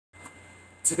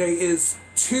Today is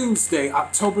Tuesday,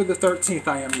 October the 13th.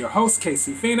 I am your host,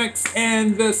 Casey Phoenix,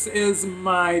 and this is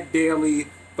my daily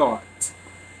thought.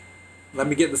 Let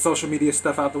me get the social media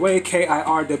stuff out the way.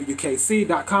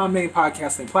 KIRWKC.com, main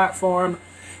podcasting platform.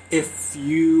 If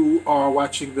you are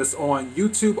watching this on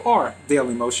YouTube or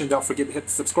Daily Motion, don't forget to hit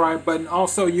the subscribe button.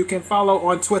 Also, you can follow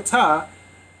on Twitter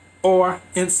or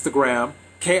Instagram,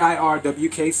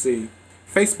 KIRWKC.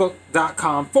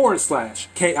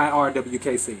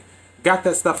 Facebook.com/KIRWKC. Got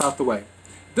that stuff out the way.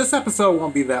 This episode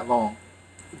won't be that long.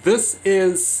 This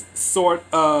is sort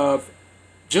of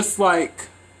just like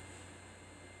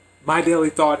my daily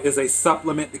thought is a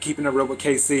supplement to Keeping It Real with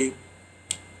KC.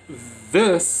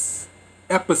 This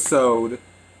episode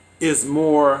is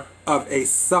more of a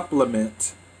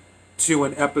supplement to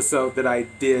an episode that I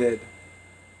did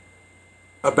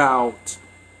about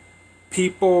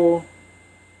people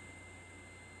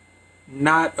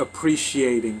not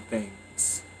appreciating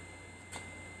things.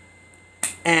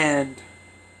 And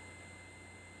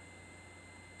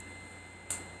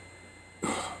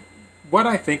what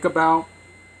I think about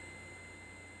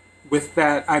with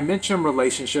that, I mentioned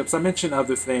relationships, I mentioned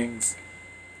other things.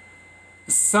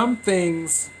 Some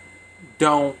things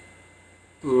don't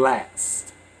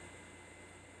last.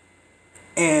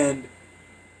 And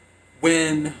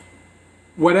when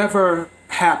whatever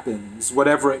happens,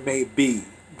 whatever it may be,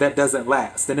 that doesn't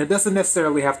last. And it doesn't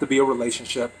necessarily have to be a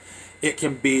relationship. It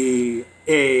can be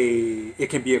a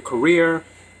career,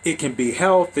 it can be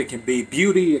health, it can be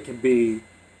beauty, it can be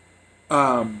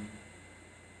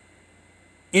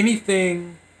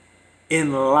anything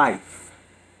in life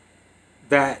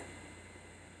that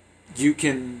you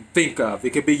can think of.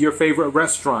 It could be your favorite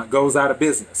restaurant goes out of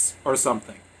business or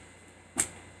something.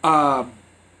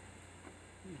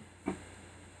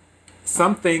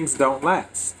 Some things don't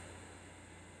last.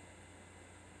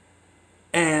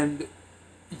 And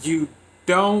you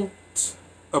don't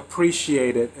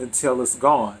appreciate it until it's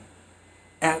gone.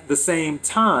 At the same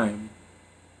time,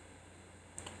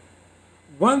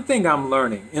 one thing I'm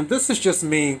learning, and this is just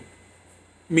me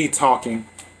talking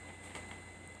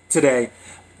today,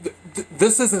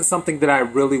 this isn't something that I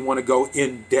really want to go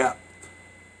in depth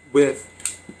with.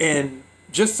 And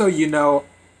just so you know,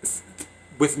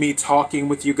 with me talking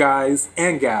with you guys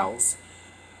and gals,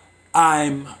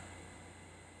 I'm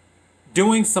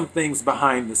doing some things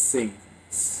behind the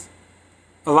scenes.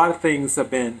 A lot of things have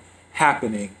been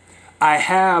happening. I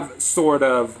have sort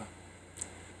of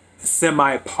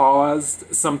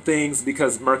semi-paused some things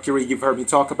because Mercury, you've heard me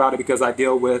talk about it because I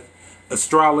deal with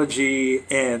astrology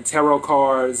and tarot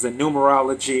cards and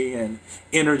numerology and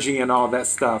energy and all that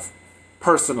stuff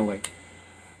personally.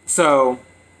 So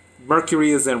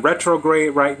Mercury is in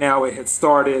retrograde right now. It had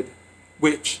started,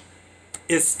 which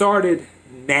it started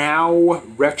now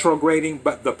retrograding,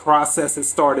 but the process has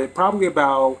started probably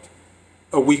about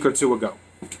a week or two ago.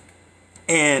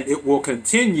 And it will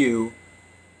continue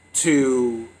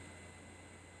to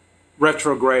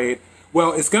retrograde.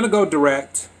 Well, it's going to go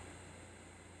direct,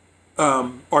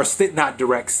 not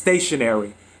direct,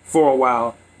 stationary for a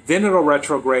while. Then it'll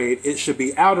retrograde. It should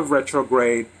be out of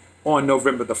retrograde on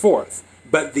November the 4th.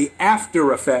 But the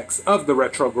after effects of the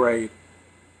retrograde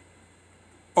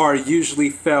are usually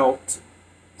felt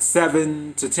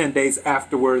 7 to 10 days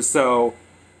afterwards. So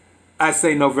I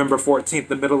say November 14th,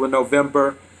 the middle of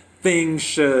November, things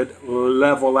should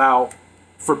level out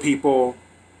for people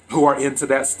who are into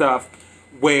that stuff,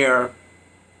 where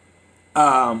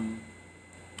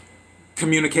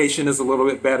communication is a little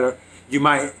bit better. You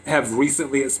might have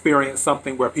recently experienced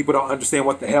something where people don't understand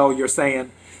what the hell you're saying,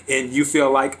 and you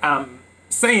feel like, I'm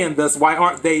saying this, why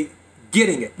aren't they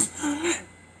getting it?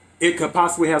 It could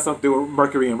possibly have something to do with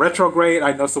Mercury in retrograde.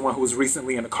 I know someone who was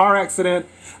recently in a car accident.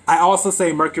 I also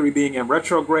say Mercury being in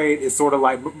retrograde is sort of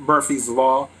like Murphy's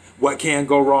Law. What can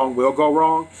go wrong will go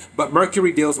wrong. But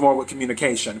Mercury deals more with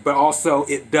communication. But also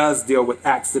it does deal with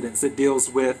accidents. It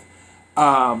deals with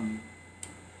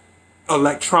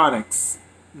electronics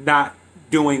not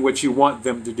doing what you want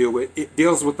them to do. It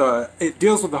deals with a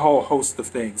whole host of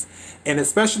things. And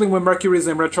especially when Mercury is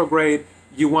in retrograde,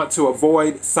 you want to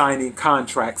avoid signing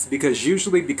contracts, because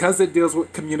usually, because it deals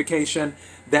with communication,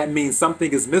 that means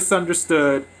something is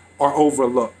misunderstood or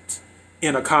overlooked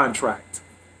in a contract.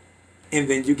 And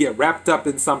then you get wrapped up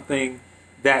in something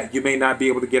that you may not be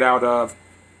able to get out of,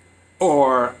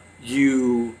 or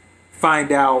you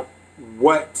find out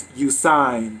what you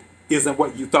signed isn't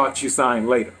what you thought you signed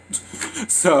later.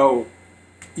 So,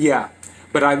 yeah.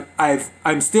 But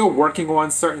I'm still working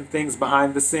on certain things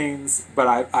behind the scenes, but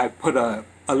I put a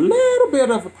little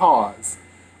bit of a pause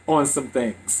on some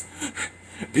things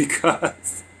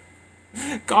because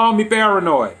call me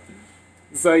paranoid.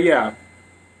 So yeah,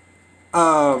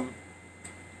 Um,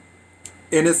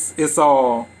 and it's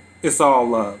all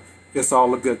love. It's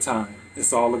all a good time.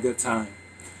 It's all a good time.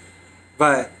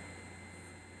 But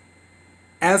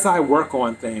as I work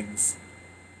on things,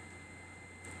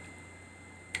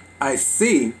 I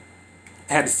see,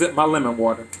 I had to sip my lemon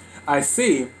water. I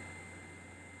see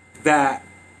that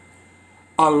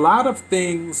a lot of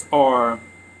things are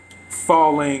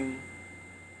falling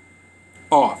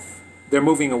off. They're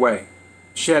moving away,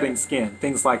 shedding skin,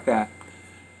 things like that.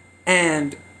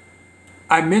 And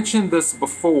I mentioned this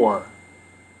before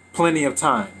plenty of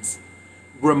times.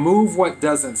 Remove what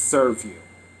doesn't serve you.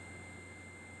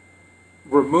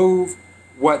 Remove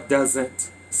what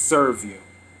doesn't serve you.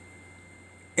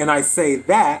 And I say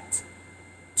that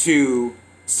to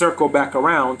circle back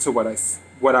around to what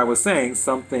I was saying,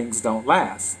 some things don't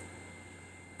last.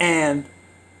 And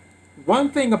one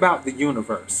thing about the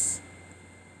universe,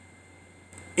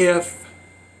 if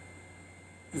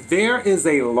there is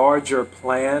a larger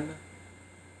plan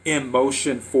in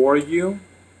motion for you,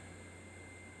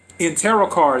 in tarot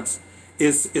cards,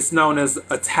 it's known as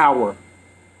a tower,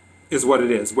 is what it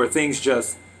is, where things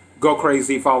just go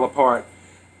crazy, fall apart.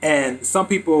 And some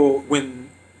people, when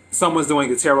someone's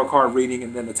doing a tarot card reading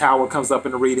and then the tower comes up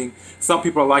in the reading, some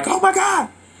people are like, oh my God.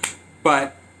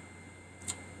 But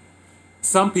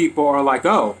some people are like,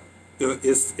 oh,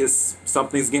 it's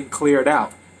something's getting cleared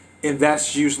out. And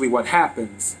that's usually what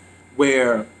happens,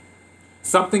 where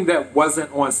something that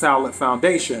wasn't on solid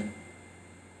foundation,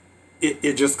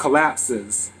 it just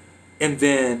collapses. And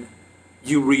then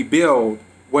you rebuild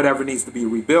whatever needs to be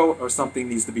rebuilt, or something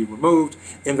needs to be removed.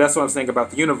 And that's what I'm saying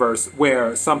about the universe,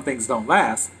 where some things don't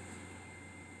last,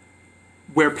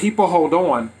 where people hold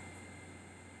on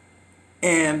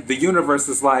and the universe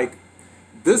is like,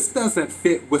 this doesn't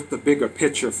fit with the bigger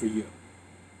picture for you.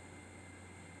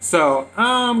 So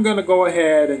I'm going to go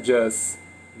ahead and just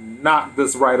knock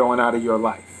this right on out of your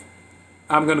life.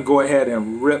 I'm going to go ahead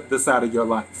and rip this out of your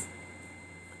life.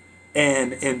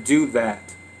 And do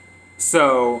that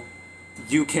so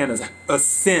you can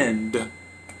ascend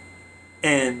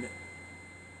and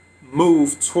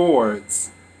move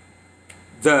towards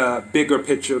the bigger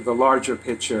picture, the larger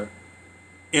picture,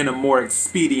 in a more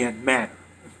expedient manner,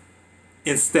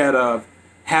 instead of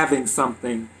having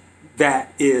something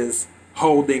that is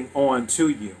holding on to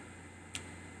you.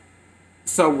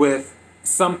 So with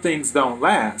some things don't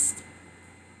last,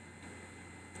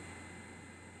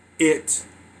 it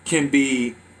can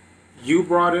be you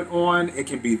brought it on, it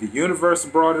can be the universe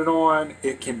brought it on,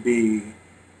 it can be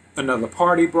another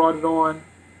party brought it on,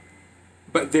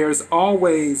 but there's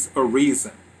always a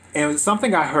reason. And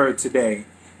something I heard today,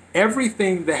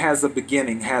 everything that has a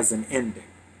beginning has an ending.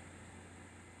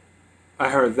 I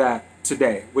heard that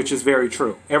today, which is very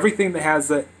true. Everything that has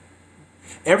a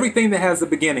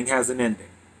beginning has an ending.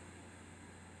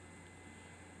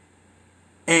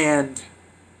 And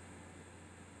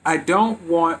I don't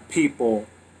want people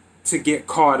to get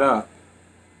caught up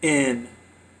in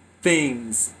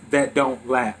things that don't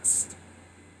last.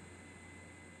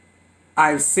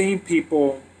 I've seen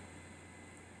people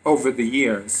over the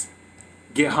years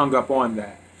get hung up on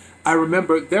that. I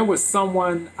remember there was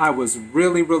someone I was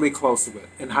really, really close with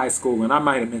in high school, and I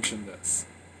might have mentioned this.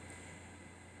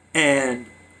 And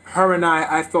her and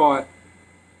I thought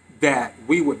that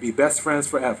we would be best friends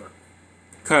forever,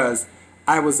 because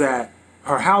I was at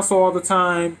her house all the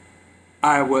time.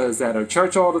 I was at her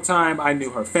church all the time. I knew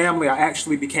her family. I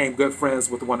actually became good friends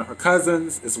with one of her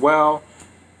cousins as well.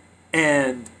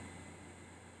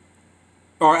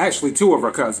 Or actually two of her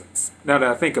cousins, now that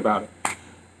I think about it.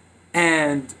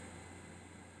 And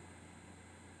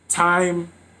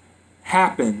time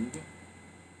happened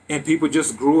and people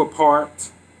just grew apart,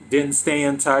 didn't stay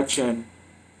in touch, and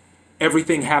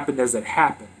everything happened as it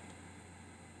happened.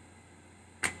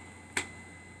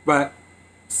 But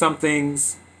some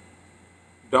things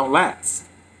don't last.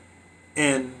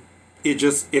 And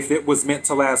if it was meant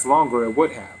to last longer, it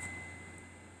would have.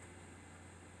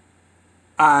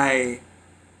 I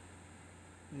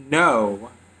know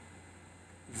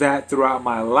that throughout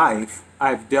my life,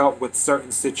 I've dealt with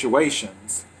certain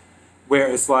situations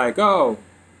where it's like, oh,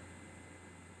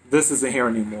 this isn't here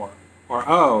anymore. Or,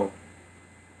 oh,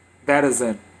 that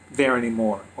isn't there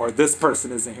anymore. Or this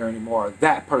person isn't here anymore. Or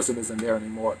that person isn't there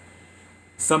anymore.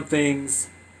 Some things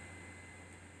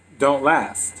don't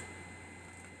last.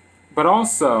 But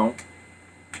also,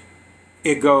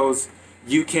 it goes,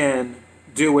 you can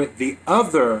do it the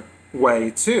other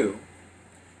way too,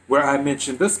 where I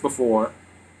mentioned this before,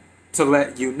 to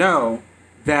let you know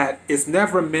that it's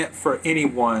never meant for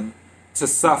anyone to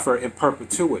suffer in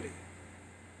perpetuity.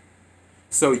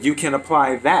 So you can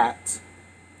apply that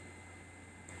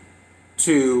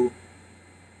to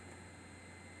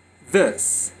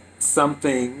this: some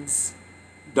things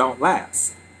don't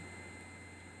last.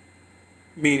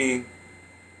 Meaning,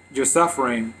 your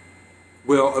suffering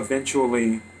will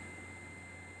eventually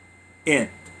end.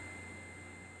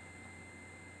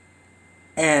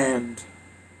 And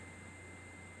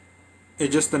it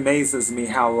just amazes me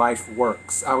how life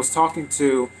works. I was talking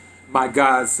to my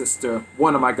god sister,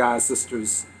 one of my god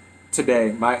sisters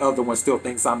today. My other one still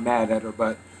thinks I'm mad at her,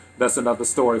 but that's another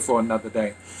story for another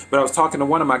day. But I was talking to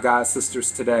one of my god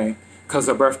sisters today because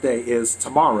her birthday is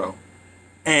tomorrow.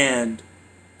 And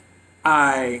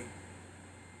I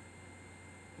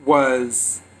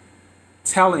was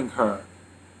telling her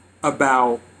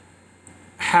about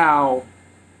how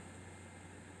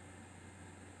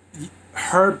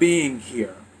her being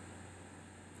here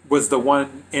was the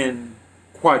one in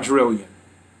quadrillion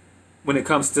when it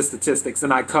comes to statistics,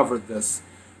 and I covered this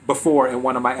before in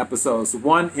one of my episodes.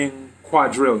 One in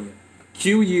quadrillion.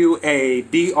 Quadrillion.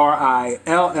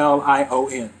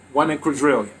 One in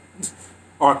quadrillion.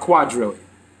 Or quadrillion.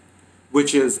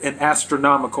 Which is an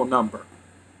astronomical number.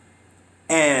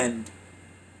 And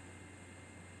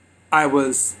I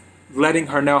was letting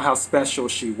her know how special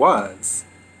she was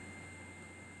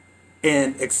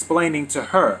and explaining to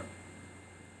her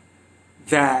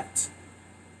that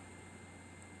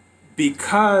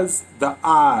because the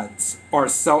odds are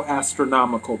so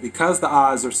astronomical, because the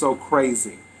odds are so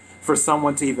crazy for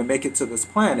someone to even make it to this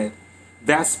planet,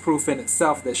 that's proof in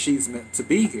itself that she's meant to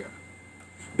be here.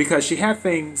 Because she had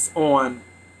things on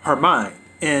her mind.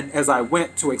 And as I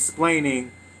went to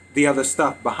explaining the other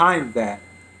stuff behind that,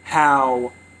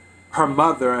 how her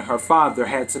mother and her father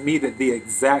had to meet at the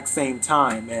exact same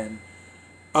time, and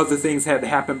other things had to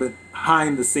happen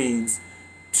behind the scenes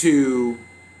to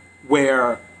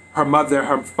where her mother and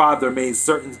her father made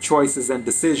certain choices and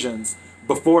decisions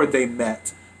before they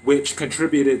met, which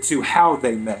contributed to how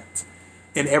they met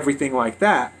and everything like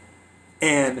that.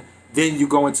 And then you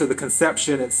go into the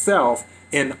conception itself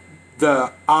and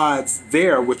the odds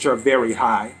there, which are very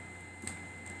high,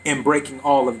 and breaking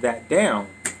all of that down.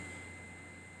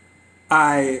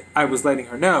 I was letting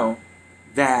her know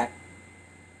that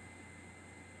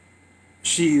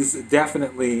she's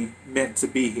definitely meant to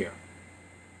be here.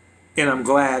 And I'm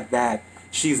glad that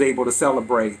she's able to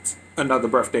celebrate another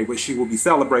birthday, which she will be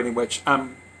celebrating, which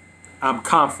I'm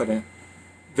confident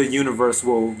the universe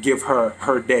will give her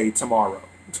her day tomorrow.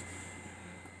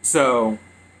 So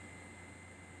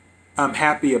I'm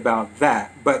happy about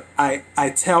that. But I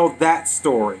tell that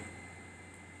story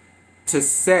to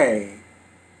say,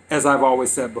 as I've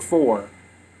always said before,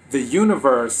 the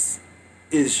universe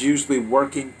is usually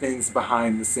working things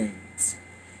behind the scenes.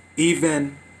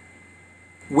 Even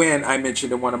when I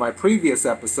mentioned in one of my previous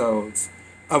episodes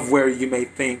of where you may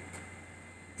think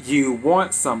you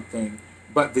want something,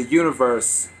 but the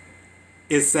universe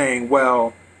is saying,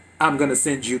 well, I'm going to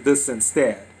send you this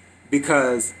instead,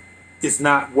 because it's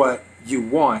not what you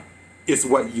want, it's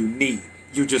what you need.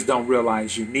 You just don't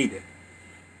realize you need it.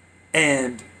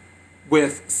 And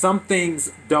with some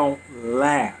things don't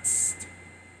last,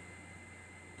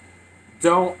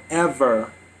 don't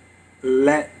ever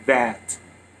let that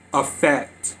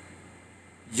affect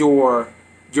your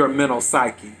mental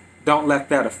psyche. Don't let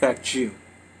that affect you.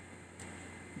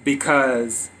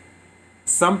 Because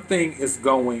something is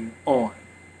going on.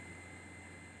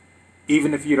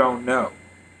 Even if you don't know,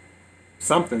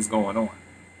 something's going on.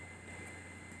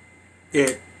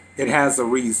 It has a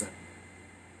reason.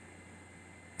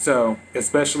 So,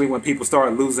 especially when people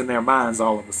start losing their minds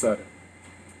all of a sudden.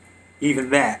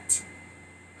 Even that,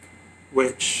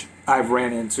 which I've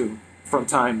ran into from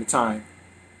time to time.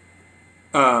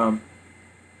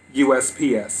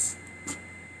 USPS.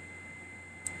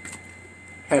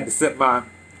 Had to sip my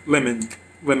lemon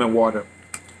water.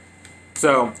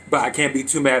 So, but I can't be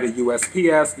too mad at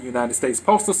USPS, the United States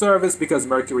Postal Service, because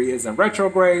Mercury is in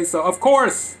retrograde. So, of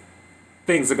course,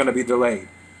 things are going to be delayed.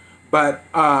 But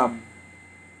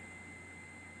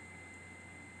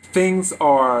things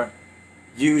are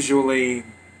usually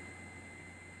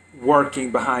working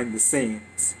behind the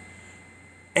scenes.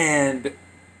 And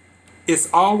it's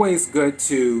always good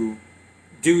to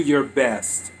do your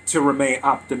best to remain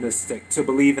optimistic, to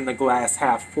believe in the glass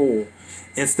half full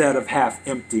instead of half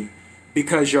empty,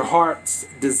 because your heart's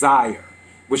desire,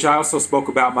 which I also spoke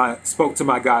to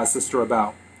my god sister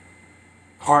about,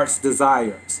 heart's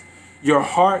desires. Your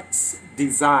heart's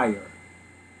desire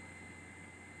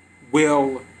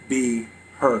will be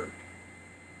heard.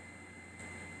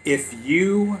 If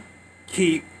you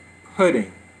keep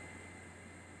putting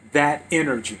that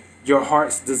energy, your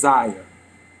heart's desire,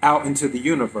 out into the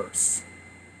universe,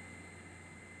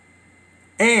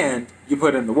 and you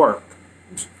put in the work.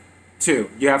 Too.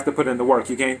 You have to put in the work.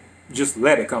 You can't just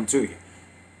let it come to you.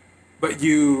 But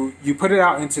you put it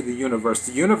out into the universe.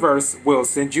 The universe will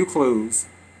send you clues.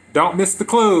 Don't miss the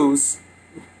clues.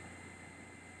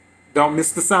 Don't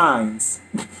miss the signs.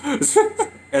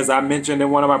 As I mentioned in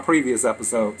one of my previous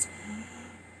episodes.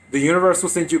 The universe will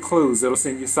send you clues. It'll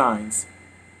send you signs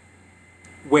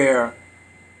where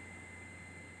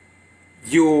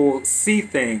you'll see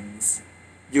things.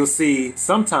 You'll see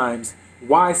sometimes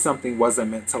why something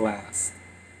wasn't meant to last.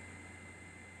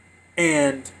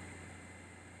 And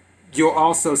you'll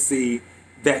also see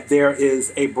that there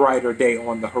is a brighter day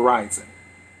on the horizon.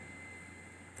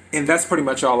 And that's pretty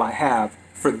much all I have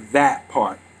for that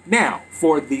part. Now,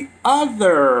 for the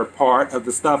other part of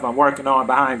the stuff I'm working on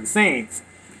behind the scenes,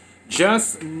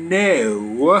 just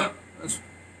know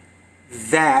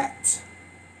that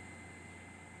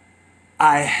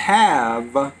I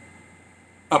have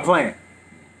a plan.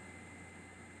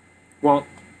 Well,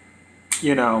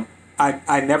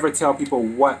 I never tell people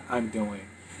what I'm doing.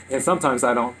 And sometimes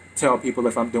I don't tell people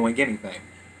if I'm doing anything.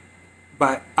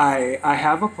 But I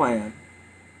have a plan.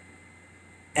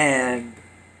 And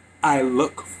I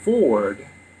look forward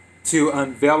to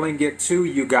unveiling it to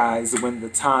you guys when the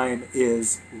time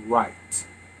is right.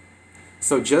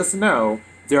 So just know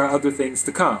there are other things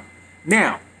to come.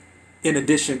 Now, in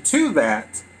addition to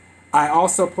that, I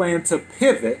also plan to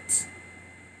pivot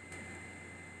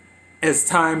as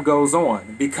time goes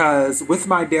on, because with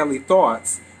my daily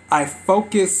thoughts, I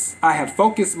have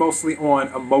focused mostly on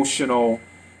emotional,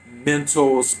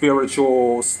 mental,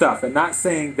 spiritual stuff, and not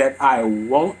saying that I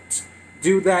won't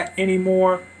do that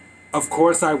anymore. Of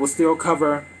course, I will still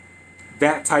cover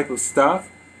that type of stuff.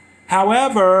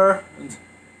 However,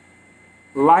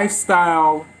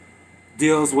 lifestyle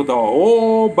deals with a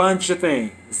whole bunch of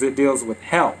things. It deals with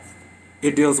health.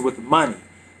 It deals with money,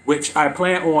 which I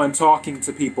plan on talking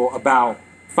to people about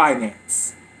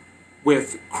finance,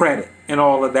 with credit and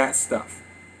all of that stuff.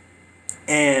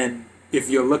 And if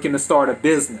you're looking to start a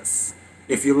business,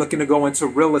 if you're looking to go into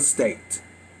real estate,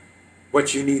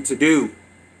 what you need to do,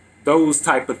 those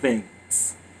type of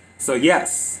things. So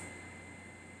yes,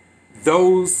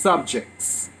 those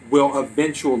subjects will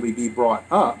eventually be brought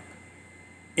up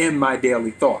in my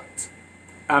daily thought.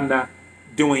 I'm not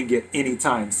doing it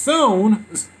anytime soon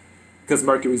because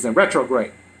Mercury's in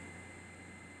retrograde.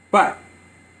 But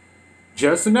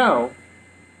just know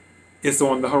it's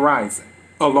on the horizon,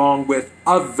 along with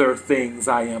other things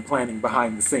I am planning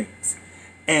behind the scenes.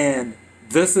 And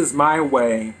this is my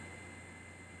way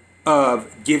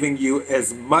of giving you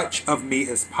as much of me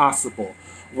as possible.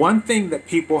 One thing that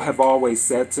people have always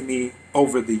said to me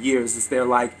over the years is they're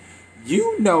like,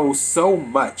 you know so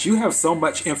much. You have so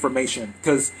much information.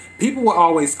 Because people will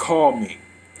always call me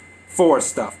for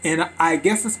stuff. And I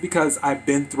guess it's because I've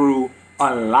been through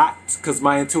a lot. Because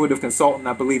my intuitive consultant,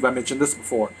 I believe I mentioned this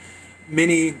before,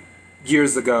 many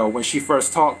years ago when she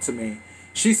first talked to me,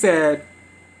 she said,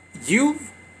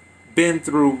 you've been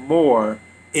through more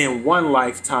in one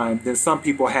lifetime than some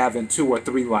people have in 2 or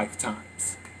 3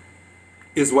 lifetimes,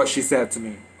 is what she said to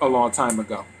me a long time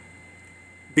ago.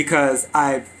 Because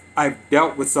I've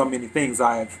dealt with so many things.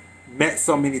 I've met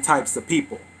so many types of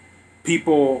people.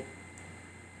 People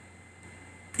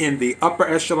in the upper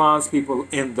echelons, people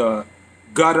in the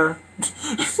gutter,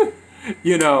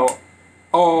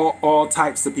 all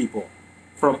types of people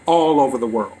from all over the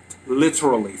world,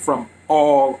 literally from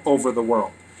all over the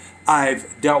world.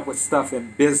 I've dealt with stuff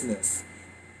in business,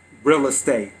 real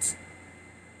estate,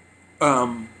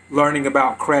 learning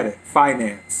about credit,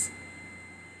 finance,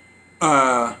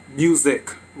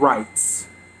 music rights.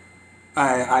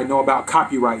 I know about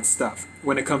copyright stuff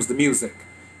when it comes to music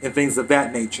and things of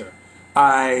that nature.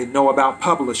 I know about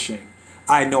publishing.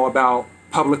 I know about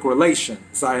public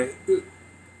relations.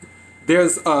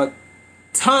 There's a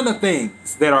ton of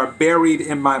things that are buried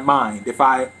in my mind if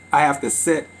I have to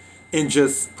sit and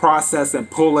just process and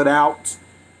pull it out.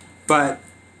 But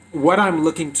what I'm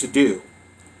looking to do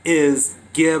is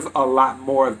give a lot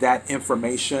more of that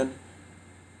information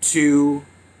to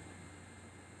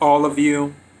all of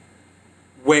you,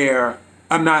 where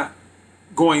I'm not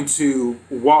going to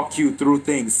walk you through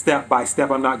things step by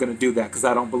step. I'm not going to do that because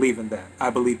I don't believe in that. I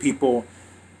believe people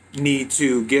need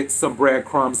to get some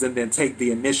breadcrumbs and then take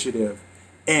the initiative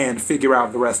and figure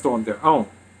out the rest on their own.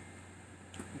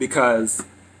 Because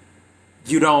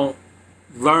you don't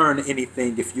learn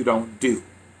anything if you don't do.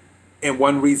 And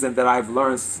one reason that I've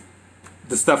learned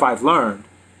the stuff I've learned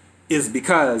is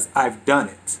because I've done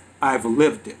it. I've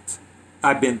lived it.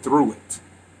 I've been through it.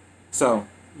 So,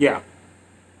 yeah.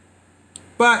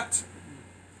 But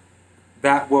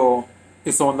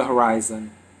it's on the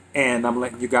horizon. And I'm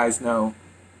letting you guys know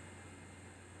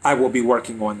I will be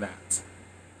working on that.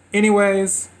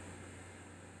 Anyways,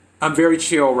 I'm very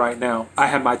chill right now. I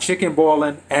have my chicken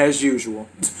boiling as usual.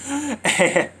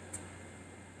 And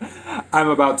I'm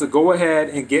about to go ahead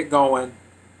and get going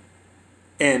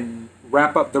and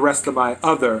wrap up the rest of my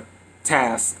other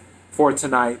tasks for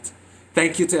tonight.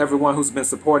 Thank you to everyone who's been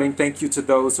supporting. Thank you to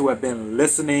those who have been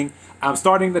listening. I'm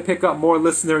starting to pick up more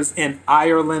listeners in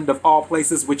Ireland, of all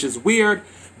places, which is weird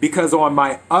because on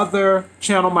my other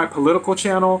channel, my political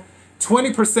channel,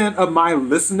 20% of my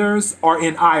listeners are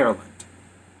in Ireland.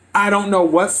 I don't know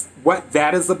what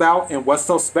that is about and what's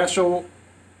so special.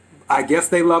 I guess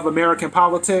they love American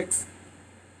politics.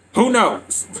 Who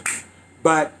knows?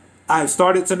 But I've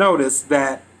started to notice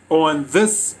that on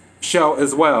this show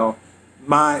as well,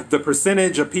 the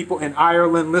percentage of people in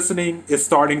Ireland listening is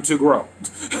starting to grow.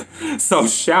 So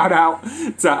shout out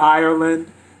to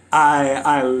Ireland.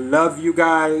 I love you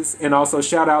guys. And also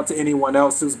shout out to anyone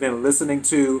else who's been listening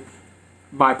to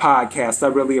my podcast. I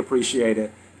really appreciate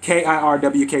it.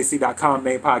 KIRWKC.com,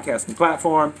 main podcasting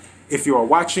platform. If you are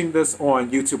watching this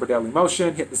on YouTube or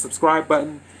Dailymotion, hit the subscribe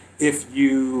button. If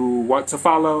you want to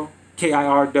follow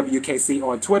KIRWKC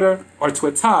on Twitter or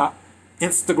Twitter,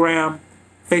 Instagram,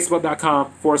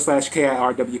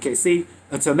 Facebook.com/KIRWKC.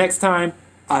 Until next time,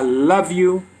 I love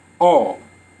you all.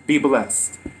 Be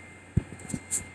blessed.